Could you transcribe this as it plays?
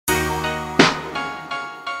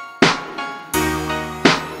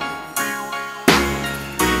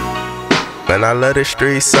Man, I love the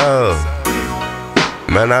street soul.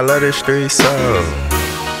 Man, I love the street soul.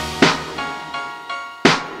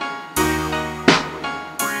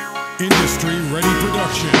 Industry Ready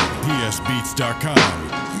Production,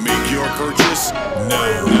 psbeats.com. Make your purchase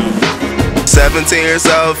now. 17 years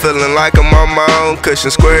old, feeling like I'm on my own.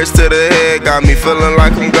 Cushion squares to the head, got me feeling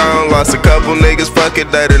like I'm gone. Lost a couple niggas, fuck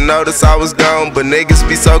it, they didn't notice I was gone. But niggas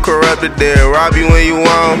be so corrupted, they'll rob you when you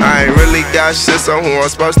want. I ain't really got shit, so who I'm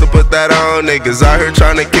supposed to put that on? Niggas out here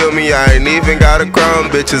trying to kill me, I ain't even got a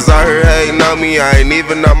crumb. Bitches out here hating on me, I ain't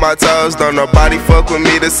even on my toes. Don't nobody fuck with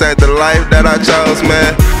me, this ain't the life that I chose,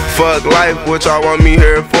 man. Fuck life, what y'all want me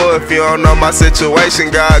here for? If you don't know my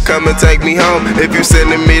situation, God, come and take me home. If you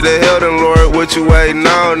sending me to hell, then Lord, what you waiting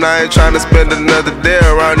on? I ain't trying to spend another day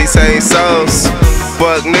around these same souls.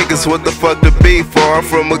 Fuck niggas, what the fuck to be for? I'm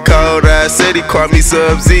from a cold ass city, call me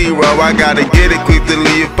Sub-Zero. I gotta get it quick to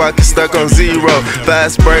leave your pocket stuck on zero.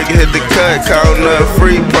 Fast break, hit the cut, counting up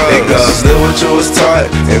free pros. It goes, live what you was taught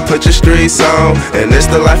and put your streets on. And it's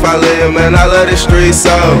the life I live, man, I love the streets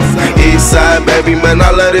so. East side, baby, man, I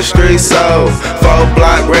love the streets so. 4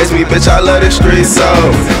 block, raise me, bitch, I love the streets so.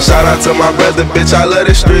 Shout out to my brother, bitch, I love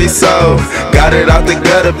the streets so. Got it out the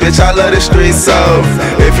gutter, bitch, I love the streets so.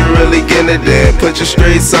 If you really getting it, then put your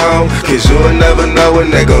streets on, cause you will never know when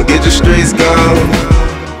they gon' get your streets gone.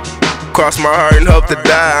 Cross my heart and hope to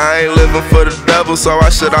die, I ain't living for the devil, so why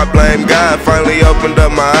should I blame God? Finally opened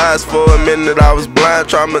up my eyes, for a minute I was blind,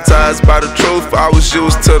 traumatized by the truth, I was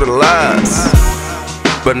used to the lies.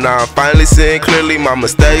 But now I'm finally seeing clearly, my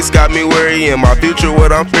mistakes got me weary, and my future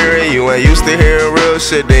what I'm fearing. You ain't used to hearing real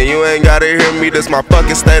shit, then you ain't gotta hear me, this my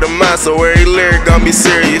fucking state of mind, so every lyric gon' be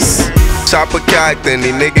serious. Chopper cocked, any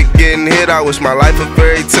nigga getting hit, I wish my life a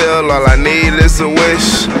fairy tale, all I need is a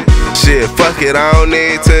wish. Shit, fuck it, I don't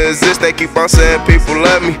need to exist. They keep on saying people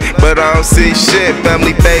love me, but I don't see shit.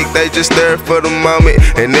 Family fake, they just there for the moment.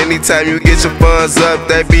 And anytime you get your funds up,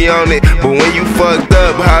 they be on it. But when you fucked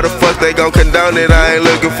up, how the fuck they gon' condone it? I ain't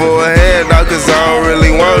looking for a handout, cause I don't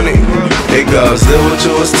really want it. It goes, live what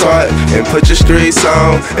you was taught and put your streets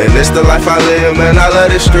on. And it's the life I live, man, I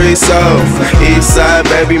love the streets so. East side,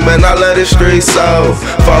 baby, man, I love the streets so.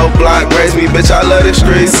 4 block, raise me, bitch, I love the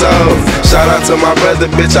streets so. Shout out to my brother,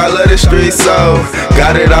 bitch, I love the streets so.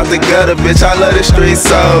 Got it out the gutter, bitch, I love the streets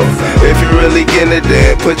so. If you really getting it,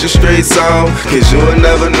 then put your streets on, cause you will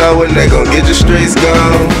never know when they gon' get your streets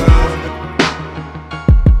gone.